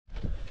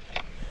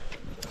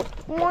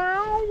We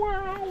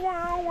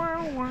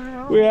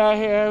out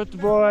here with the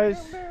boys.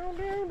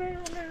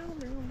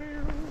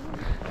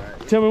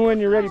 Tell me when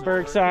you're ready,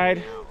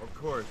 Berkside. Of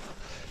course.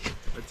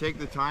 But take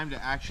the time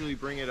to actually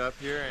bring it up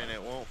here and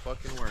it won't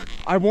fucking work.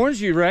 I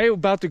warned you, right,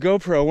 about the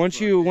GoPro. Once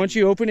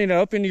you open it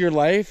up into your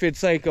life,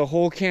 it's like a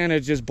whole can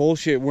of just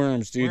bullshit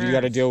worms, dude. You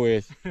got to deal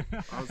with.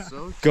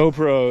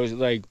 GoPros,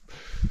 like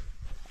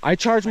I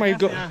charged my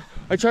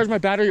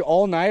battery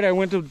all night. I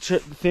went to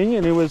thing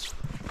and it was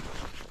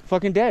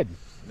fucking dead.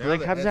 Now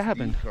like, how does that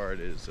happen? Card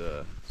is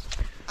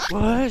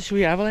what? Should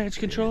we avalanche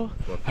control?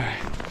 All right.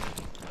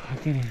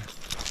 Okay.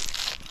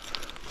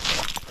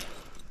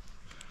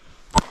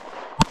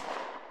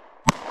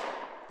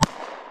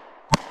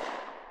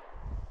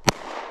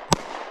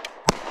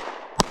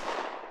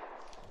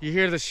 You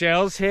hear the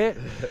shells hit?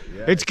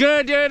 Yeah. It's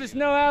good, dude. It's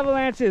no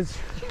avalanches.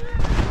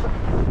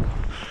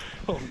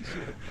 Oh,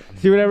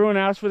 see what everyone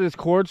asked for this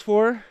cords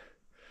for?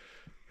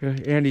 Here,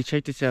 Andy,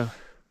 check this out.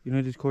 You know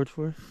what this cords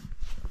for?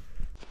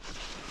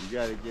 You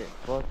gotta get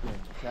fucking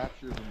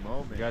capture the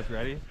moment. You guys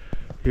ready?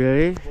 You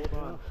ready? Hold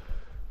on.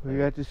 We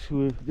got this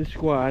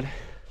squad.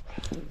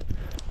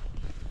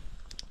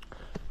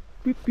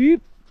 Beep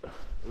beep.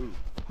 Ooh.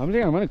 I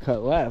think I'm gonna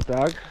cut left,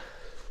 dog.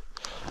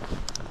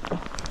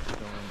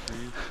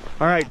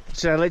 All right,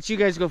 should I let you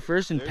guys go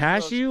first and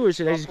pass you, or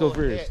should I just go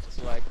first?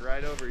 Hits, like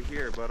right over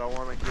here, but I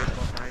want to get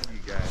behind you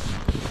guys.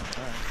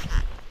 All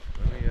right.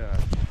 Let me.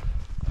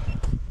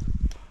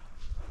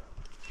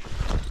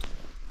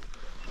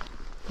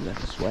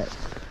 That's a sweat.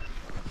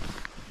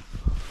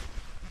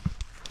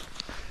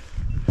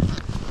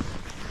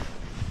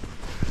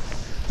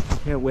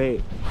 Can't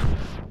wait.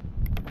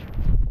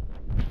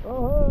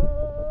 Oh!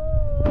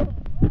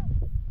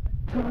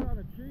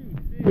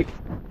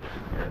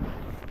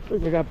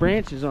 Look, I got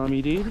branches on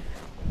me, dude.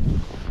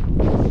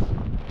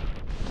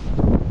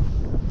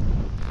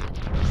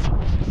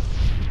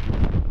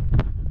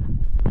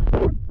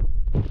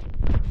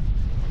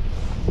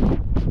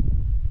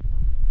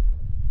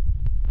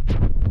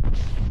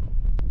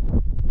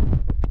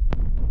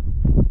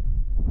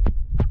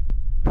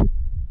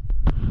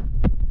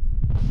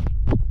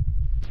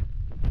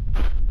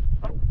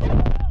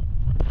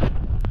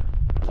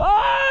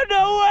 Oh,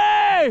 no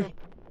way!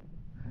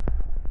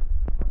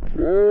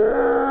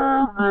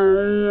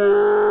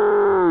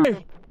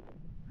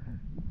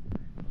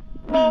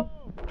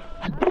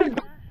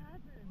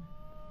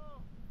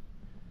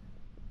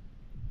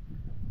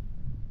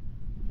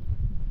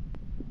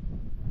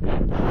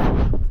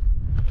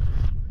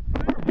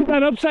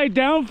 That upside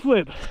down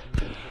flip.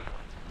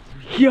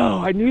 Yo,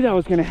 I knew that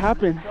was gonna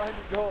happen. Trying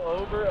to go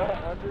over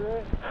under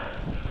it.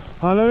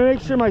 Let me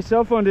make sure my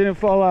cell phone didn't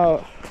fall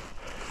out.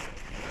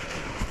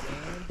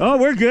 Oh,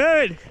 we're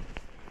good.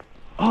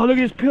 Oh, look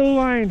at this pill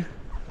line.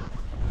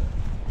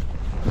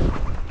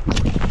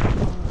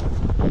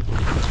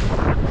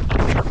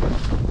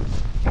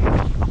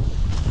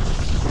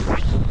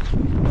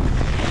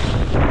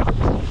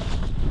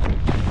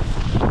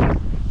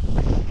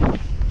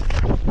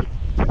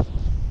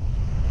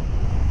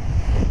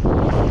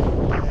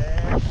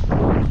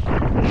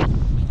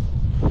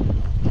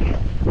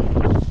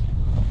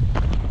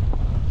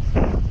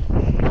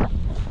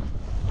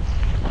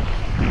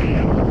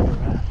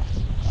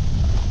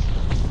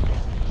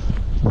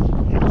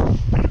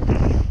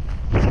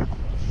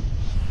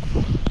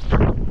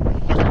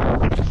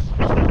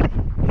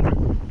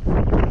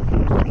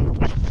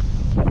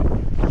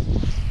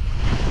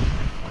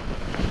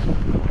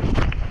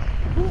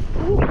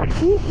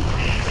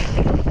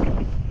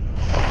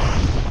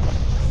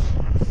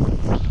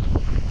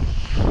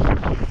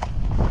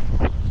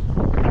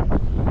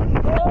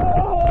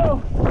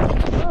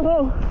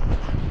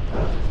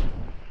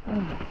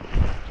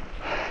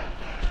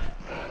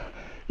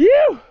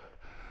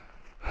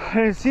 I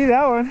didn't see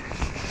that one.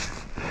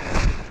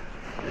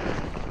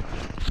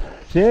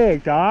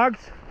 Sick, dogs.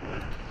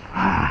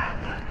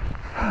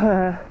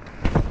 Out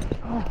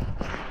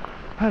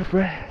of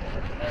breath.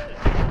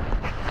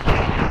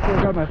 I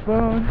got my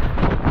phone.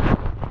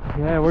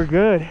 Yeah, we're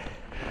good.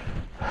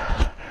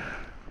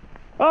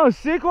 Oh,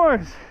 sick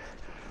ones.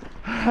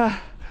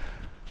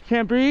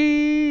 Can't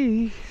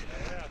breathe.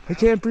 I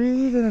can't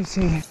breathe and I'm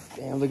singing.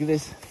 Damn, look at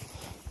this.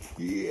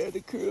 Yeah,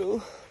 the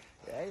crew.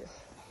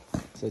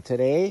 So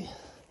today,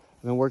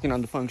 I've been working on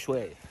the feng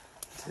shui.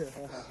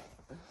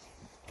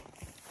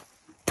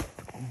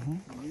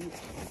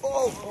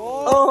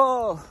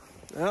 Oh!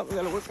 Well, we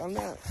gotta work on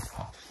that.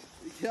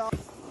 Yeah.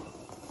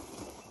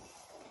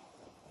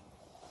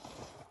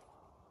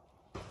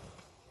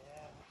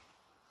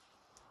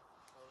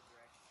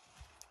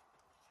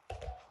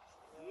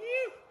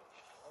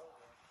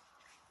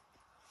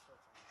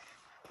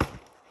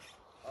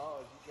 Oh,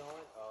 is he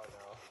going? Oh,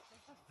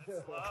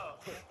 no.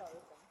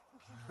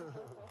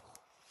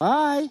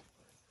 Hi.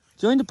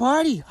 Join the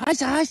party. Hi,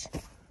 Sash.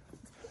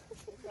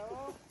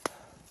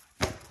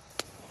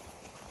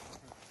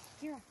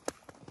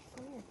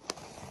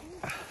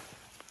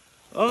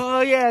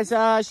 Oh, yeah,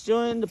 Sash.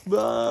 Join the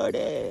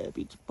party.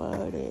 Pizza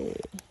party.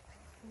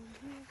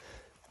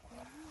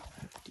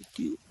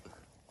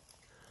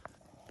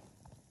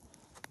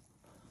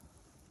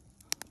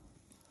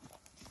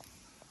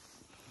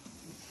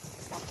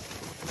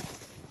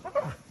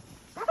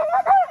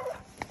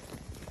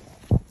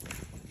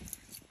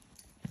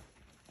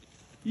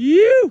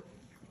 You!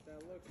 That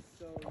looks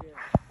so good.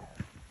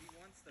 He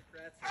wants the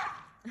pretzel.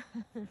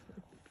 I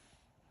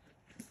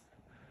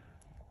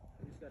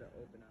just gotta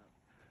open up.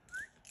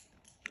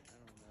 I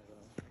don't know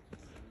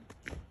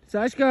though.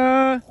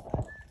 Sashka!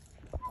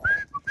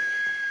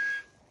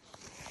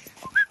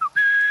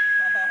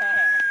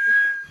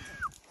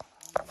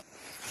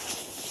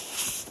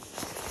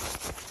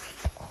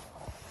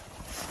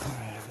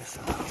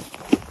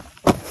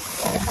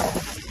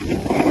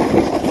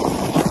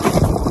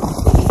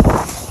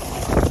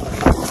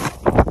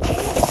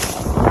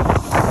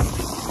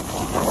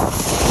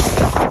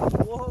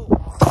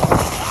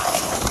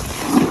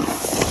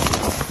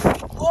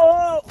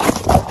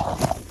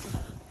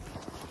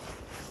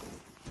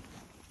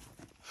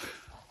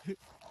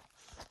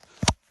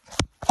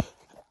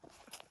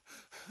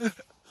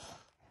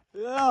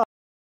 Yeah.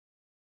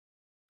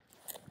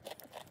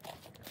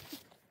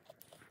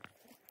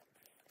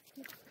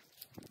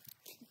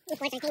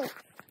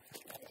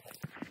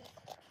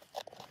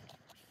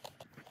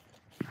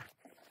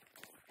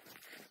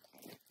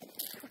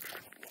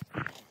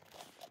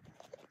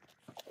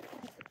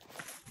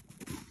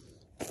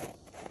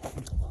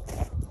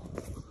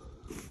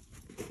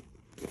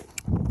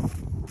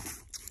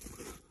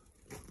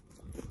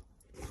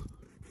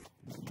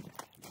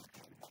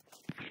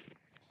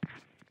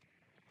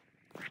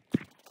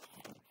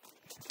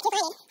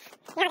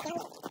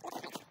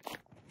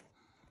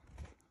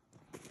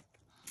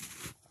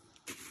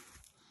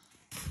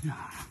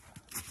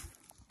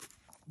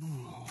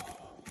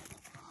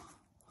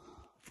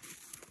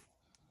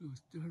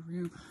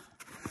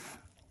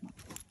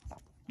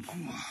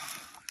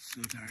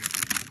 So tired.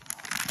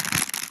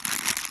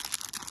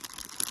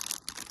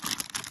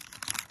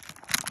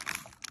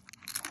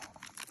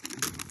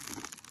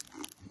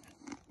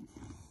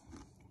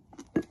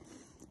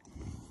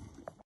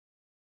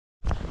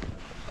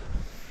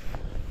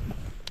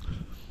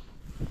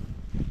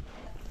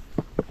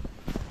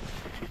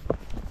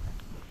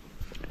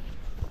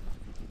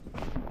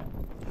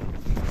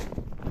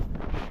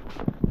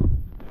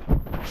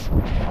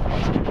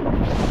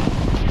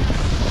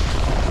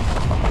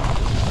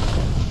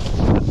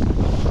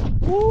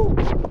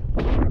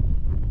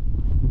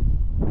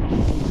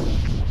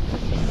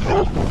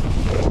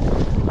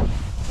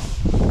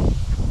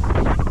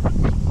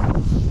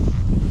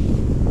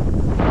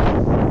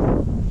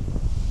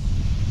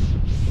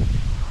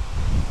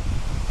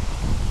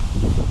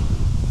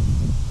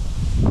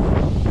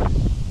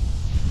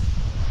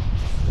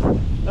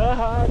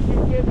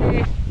 You get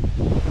me.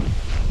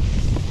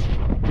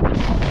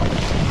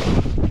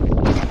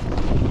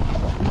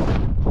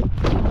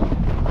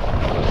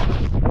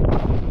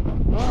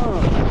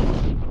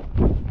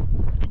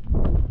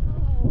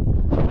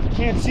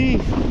 Can't see.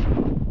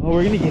 Oh,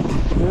 we're gonna get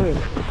good.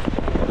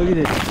 Look at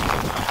this.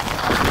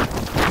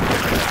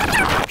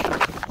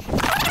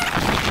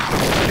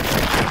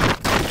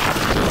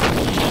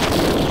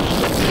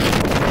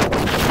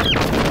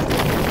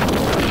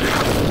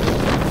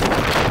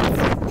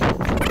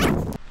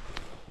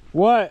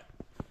 What?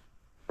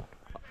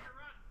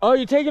 Oh,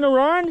 you taking a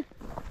run?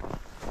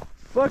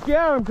 Fuck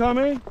yeah, I'm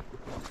coming.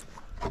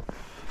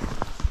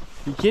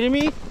 You kidding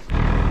me?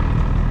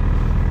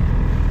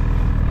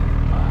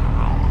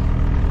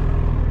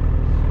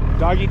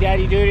 Doggy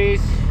daddy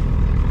duties.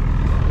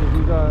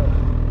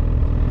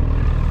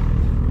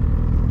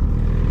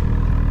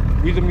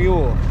 We the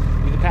mule.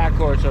 We the pack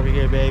horse over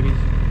here, baby. See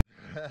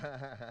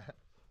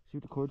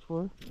what the cord's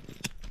for?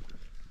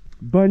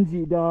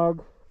 Bungee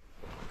dog.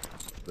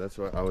 That's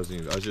why I was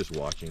just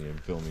watching him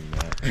filming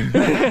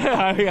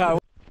that. Yeah.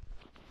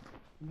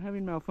 I'm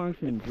having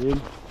malfunctions,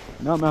 dude.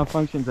 Not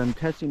malfunctions, I'm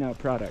testing out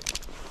products.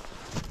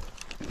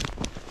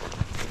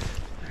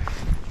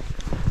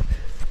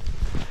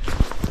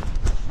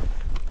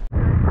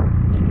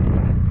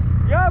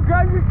 Yo,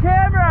 grab your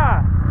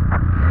camera!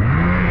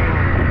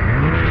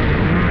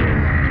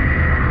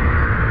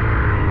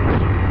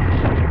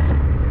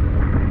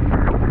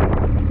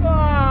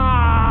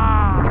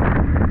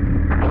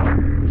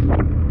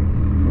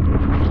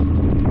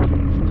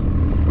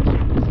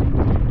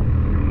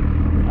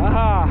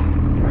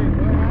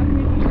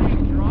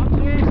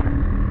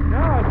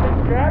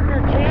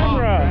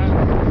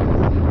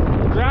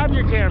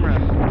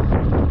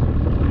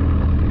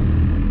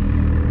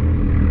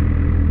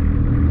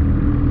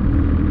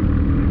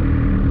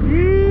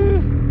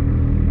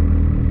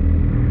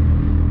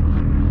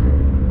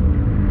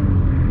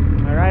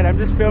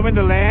 Filming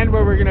the land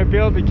where we're gonna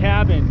build the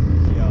cabin.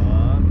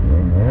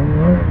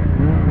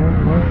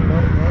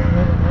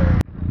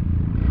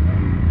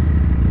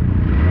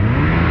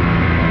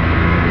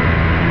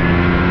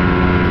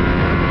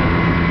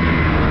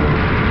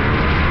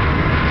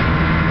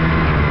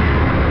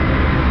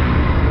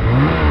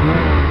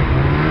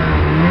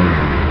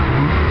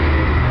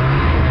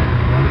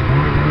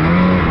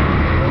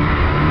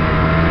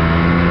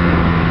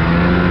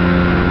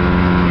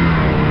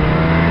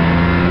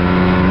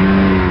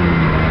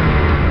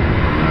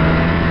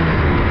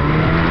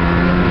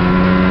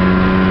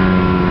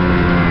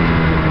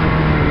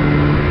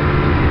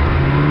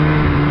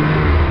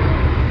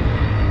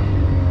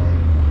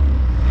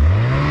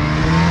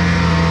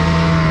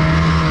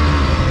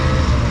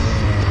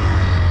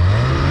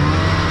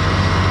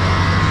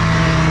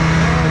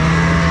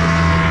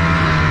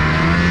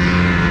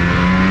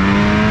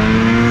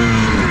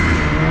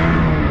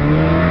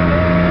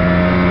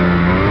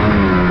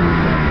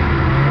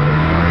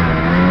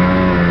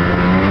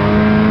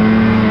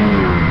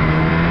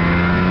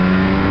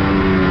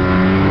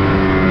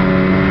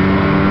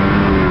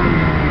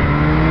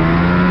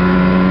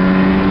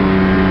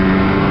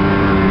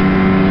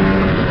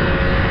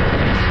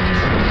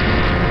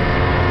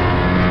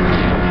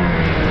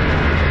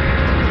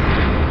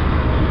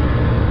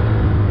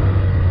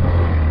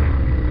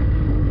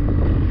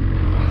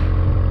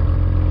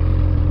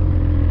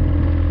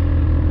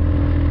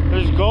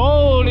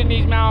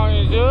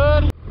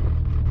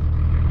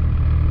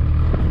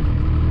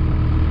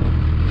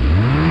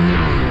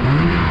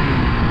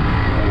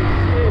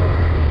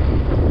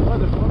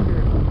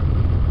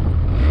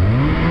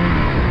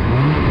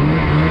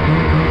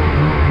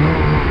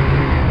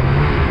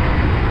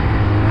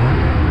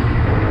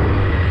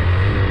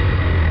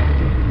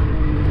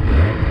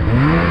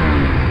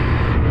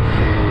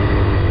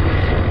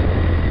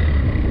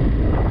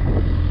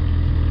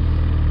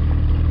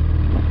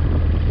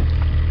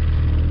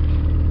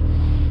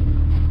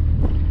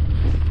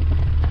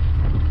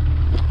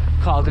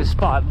 call this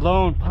spot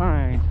Lone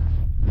Pine.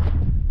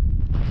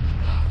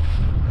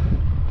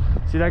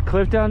 See that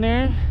cliff down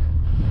there?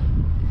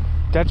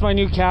 That's my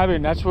new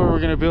cabin. That's where we're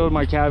gonna build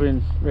my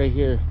cabin right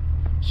here.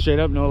 Straight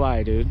up, no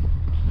lie, dude.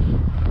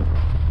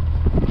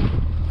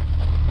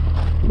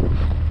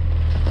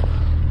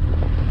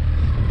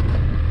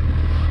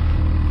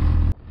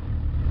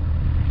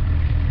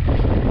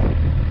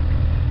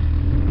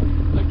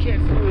 I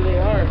can't see where they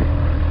are.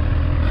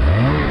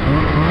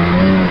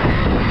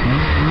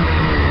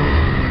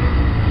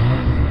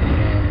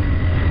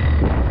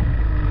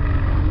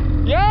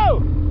 Yo!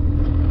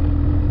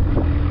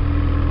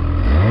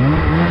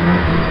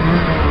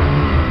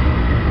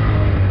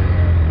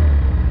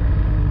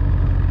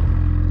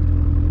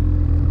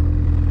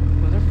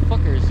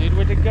 Motherfuckers, dude,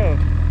 where'd it go?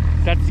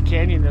 That's the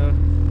canyon, though.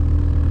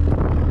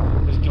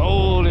 There's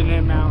gold in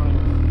that mountain.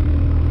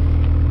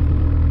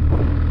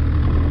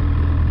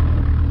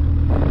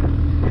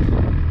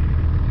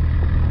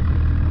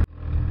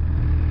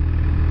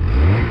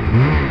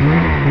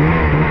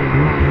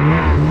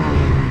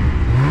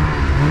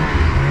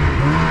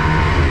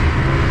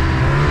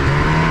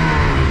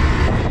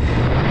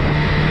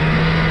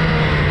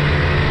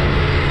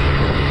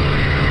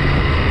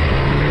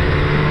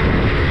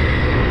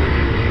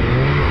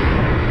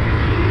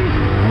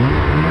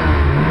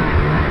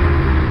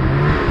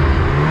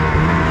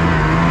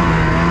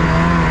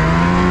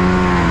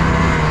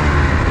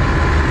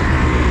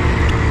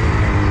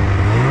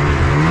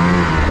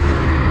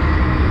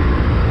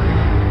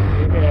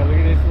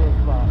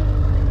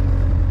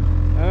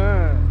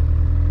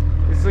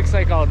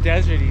 Like all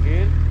deserty,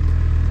 dude.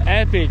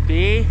 Epic,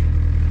 B.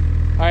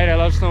 Alright, I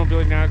love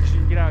snowmobiling now because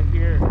you can get out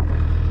here.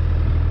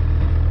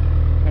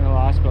 Kind of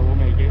lost, but we'll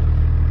make it.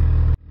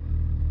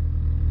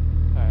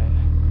 Alright.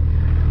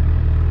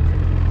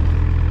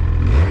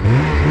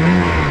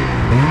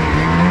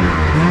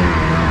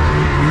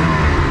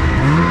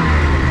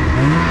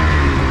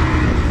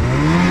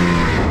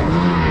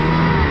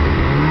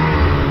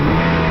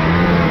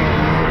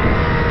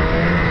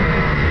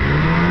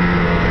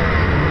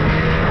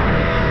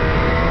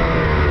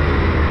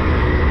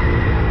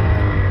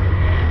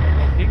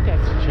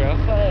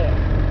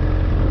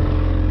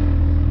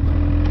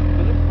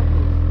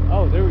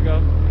 Oh, there we go.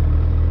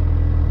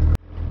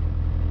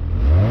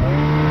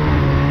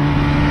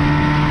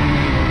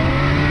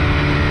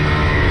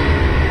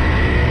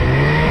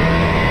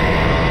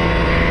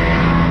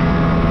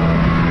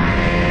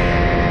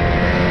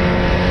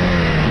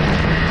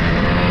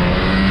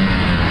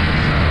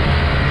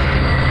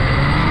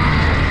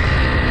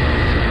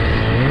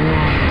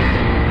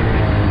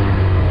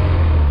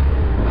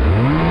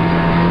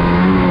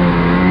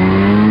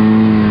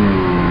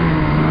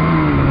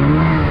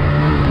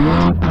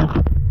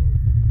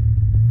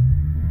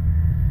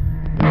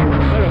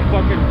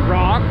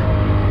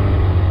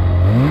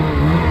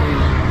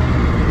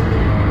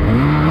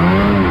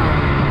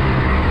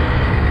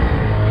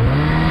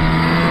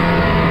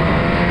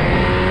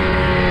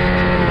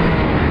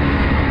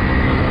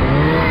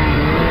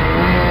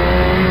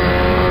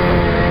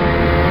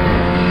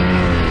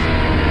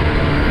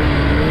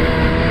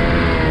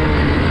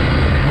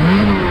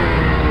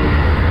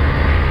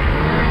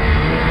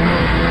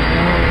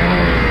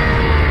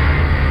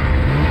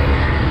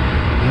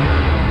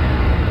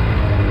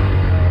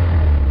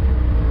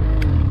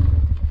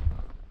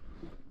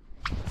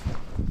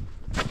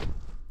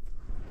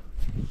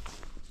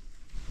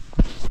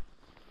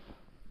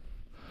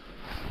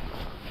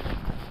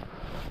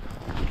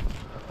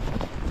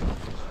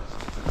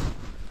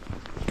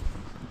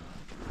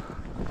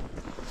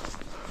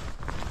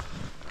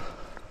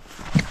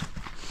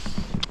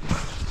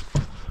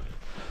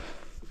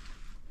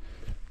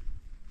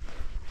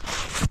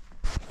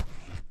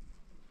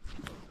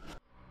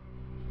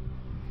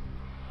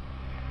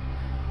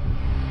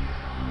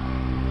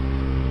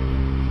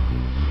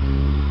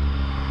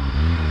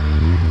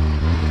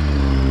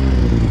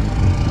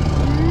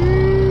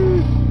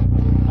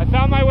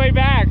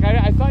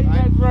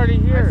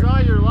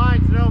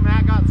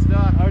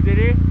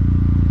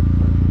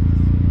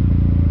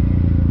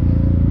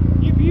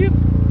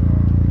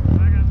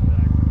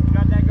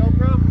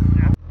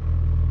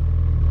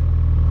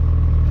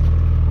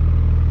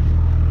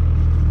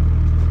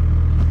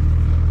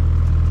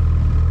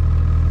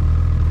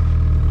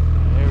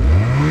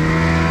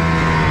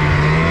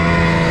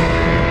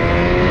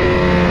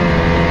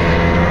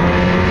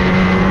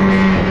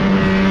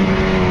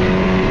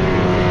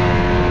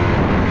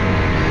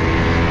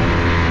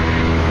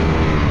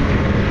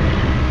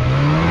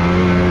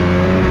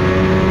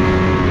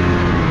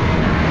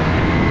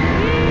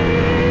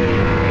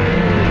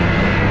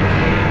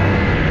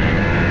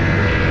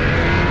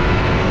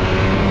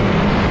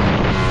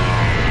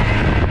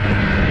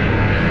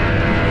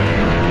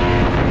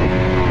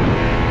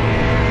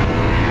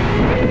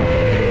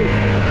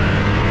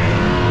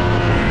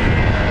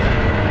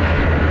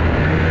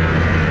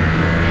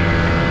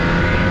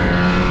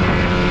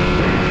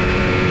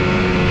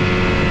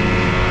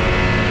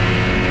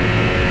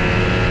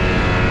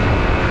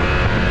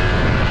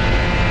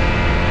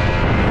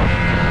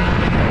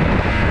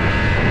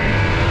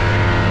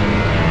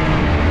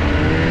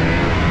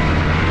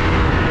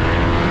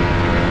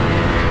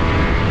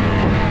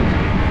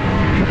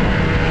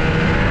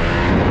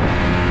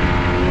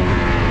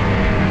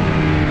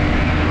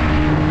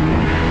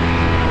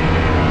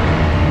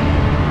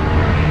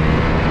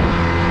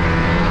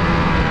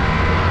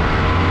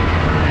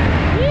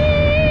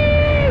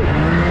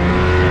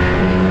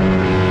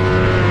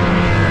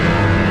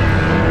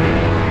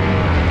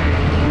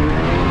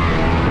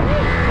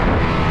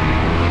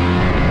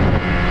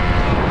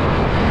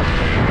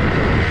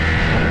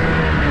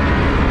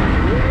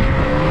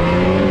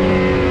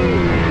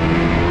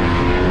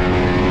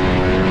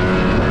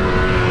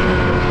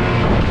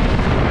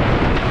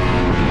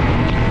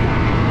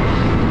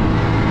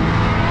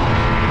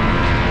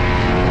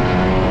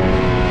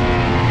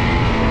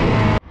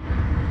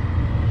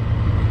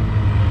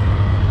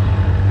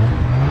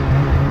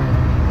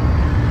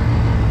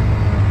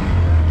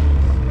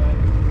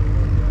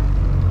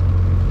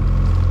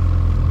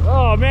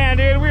 Oh man,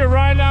 dude, we were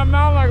riding down the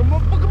mountain like a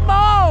motherfucking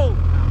ball.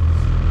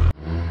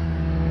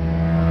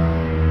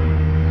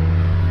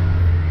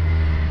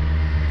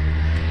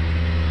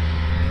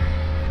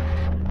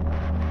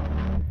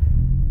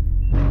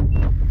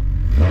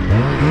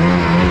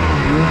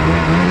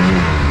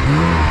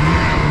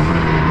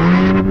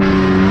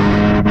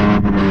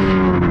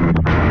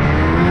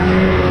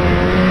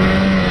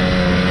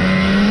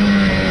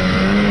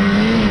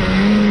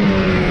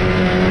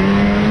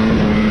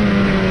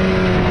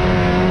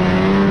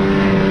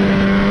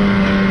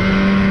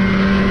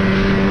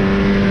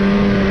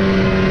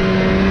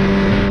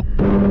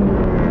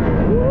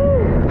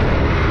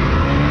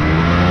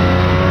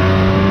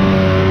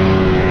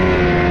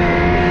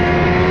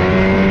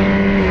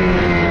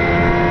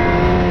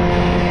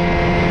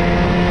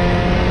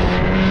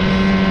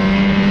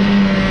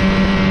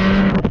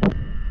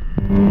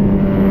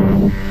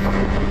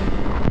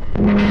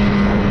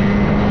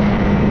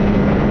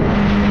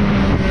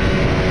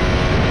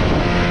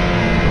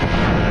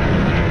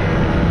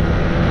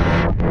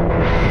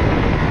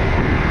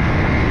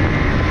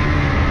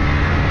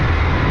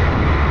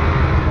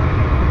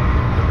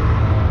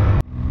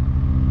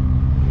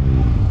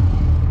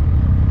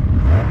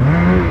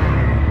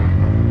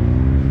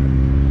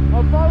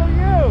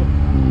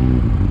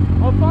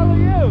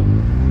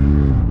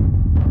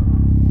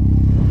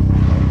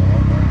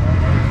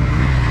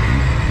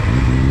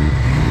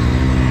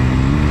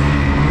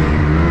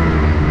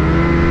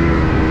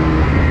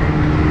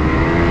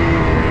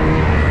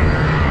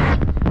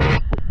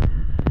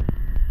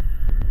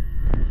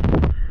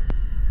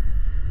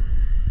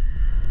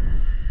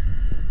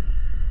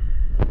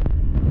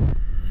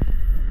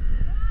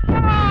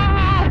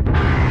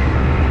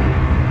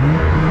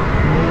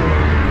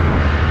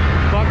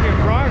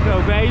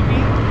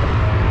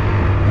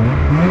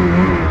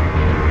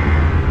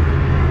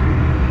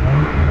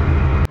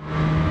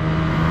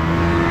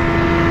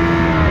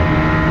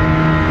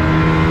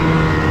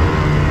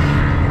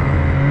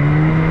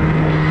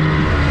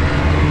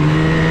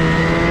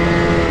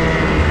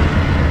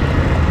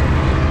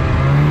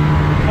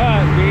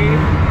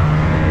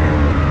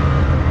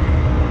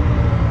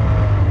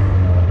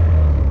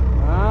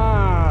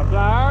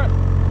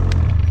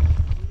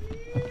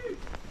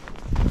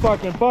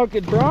 Fucking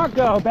bucket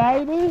Bronco,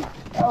 baby.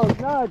 That was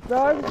nuts,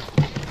 dog.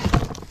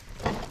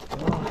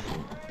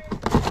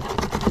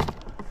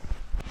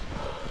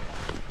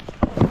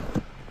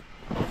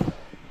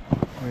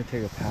 I'm gonna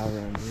take a power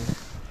run, dude.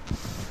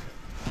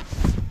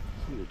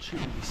 Little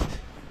cheese.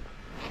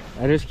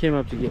 I just came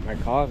up to get my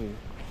coffee.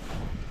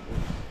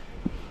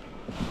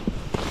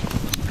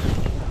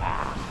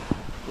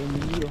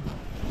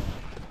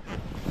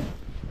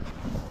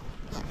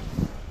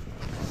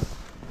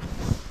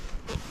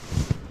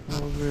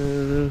 Over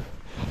the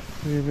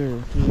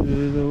river,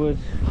 through the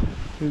woods,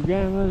 to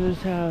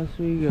grandmother's house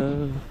we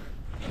go.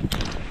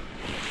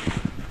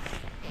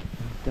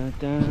 Dun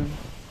dun.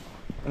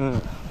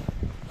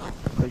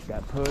 Like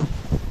that push.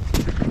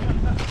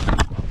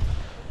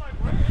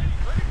 Where'd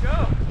you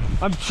go?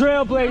 I'm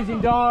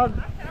trailblazing,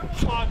 dog.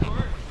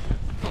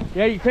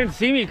 Yeah, you couldn't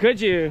see me, could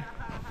you?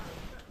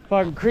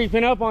 Fucking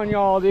creeping up on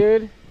y'all,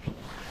 dude.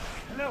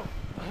 Hello.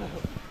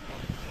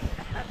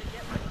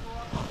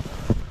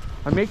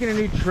 I'm making a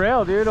new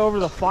trail, dude, over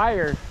the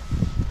fire.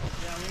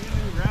 Yeah, we need a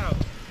new route.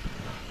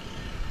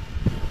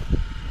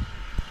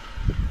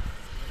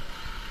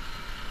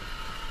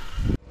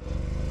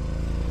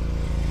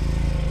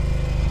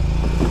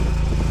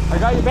 I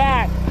got your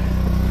back.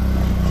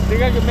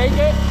 Think I can make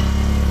it?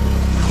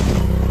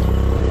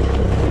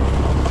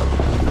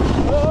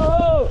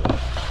 Whoa!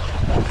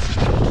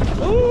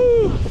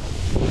 Ooh!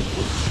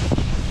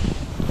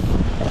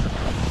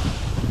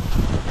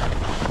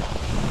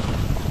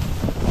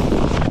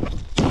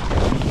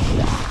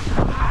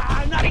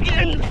 Not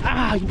again!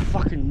 Ah, you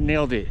fucking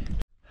nailed it.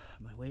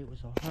 My weight was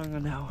all hung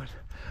on that one.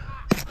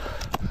 I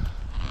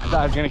thought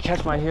I was gonna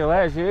catch my heel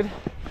edge, dude.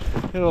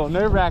 A little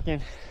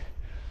nerve-wracking.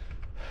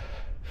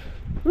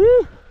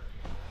 Woo!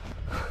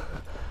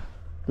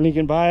 Link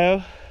in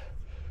bio.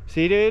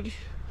 See, dude?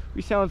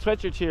 We selling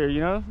sweatshirts here,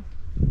 you know?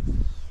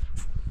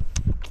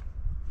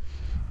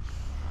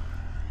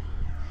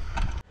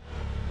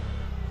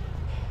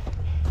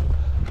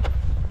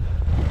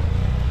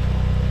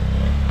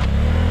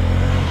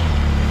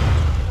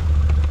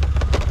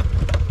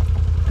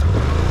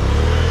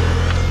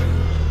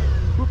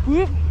 Whoop,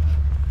 whoop.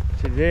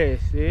 To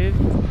this, dude.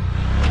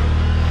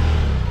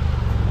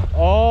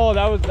 Oh,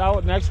 that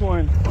was next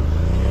one. Got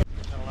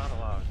a lot of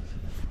logs.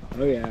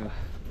 Oh yeah.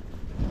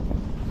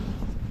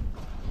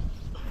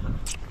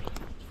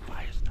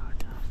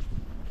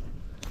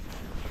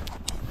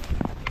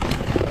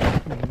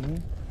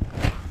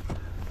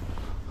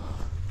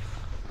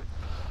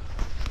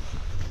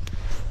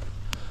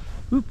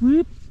 Whoop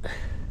whoop.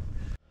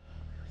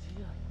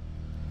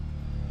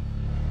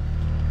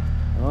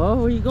 Oh,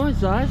 where you going,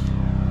 Josh?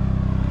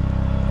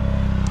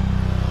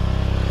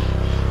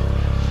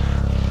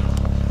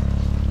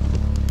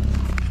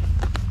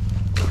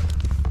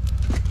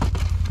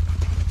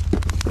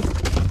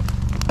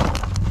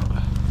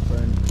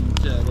 Burn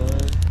pizza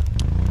there.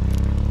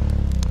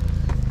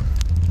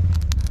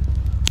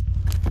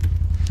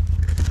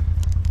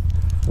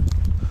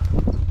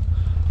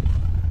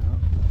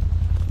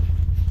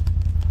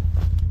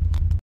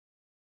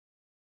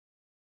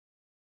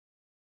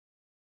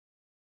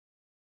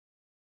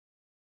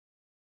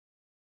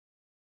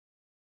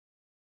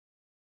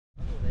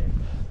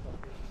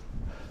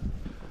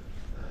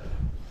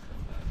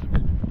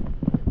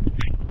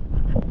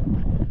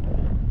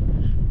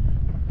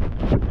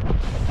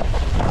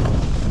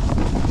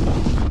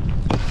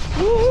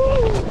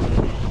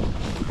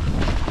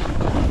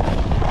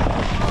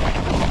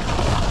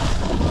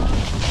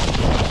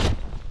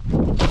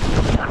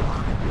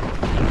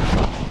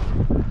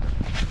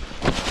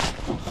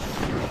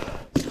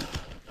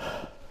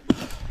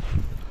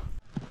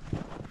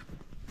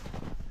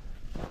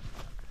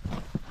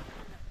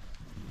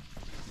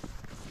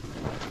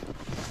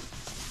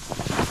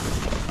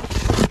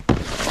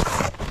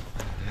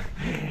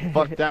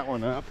 fucked that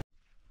one up.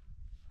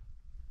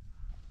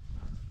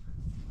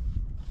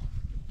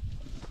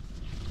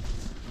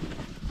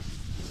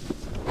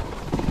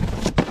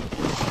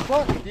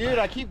 Fuck, dude,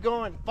 I keep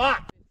going.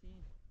 Fuck.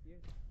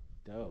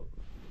 Dope.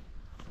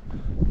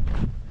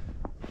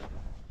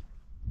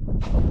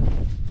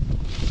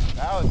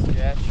 That was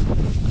sketch.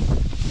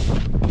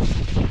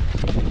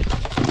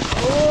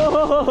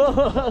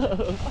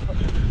 Oh!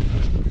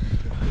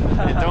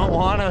 You don't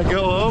want to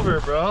go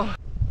over, bro.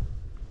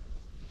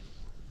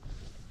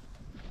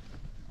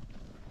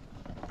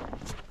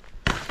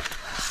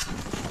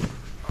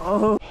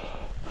 Oh.